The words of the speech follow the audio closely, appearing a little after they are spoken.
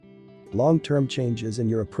Long-term changes in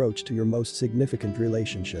your approach to your most significant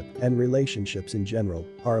relationship and relationships in general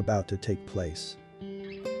are about to take place.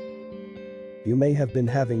 You may have been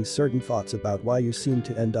having certain thoughts about why you seem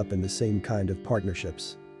to end up in the same kind of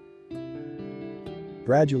partnerships.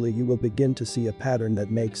 Gradually you will begin to see a pattern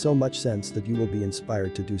that makes so much sense that you will be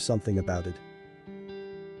inspired to do something about it.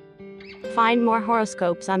 Find more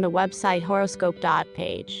horoscopes on the website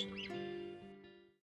horoscope.page.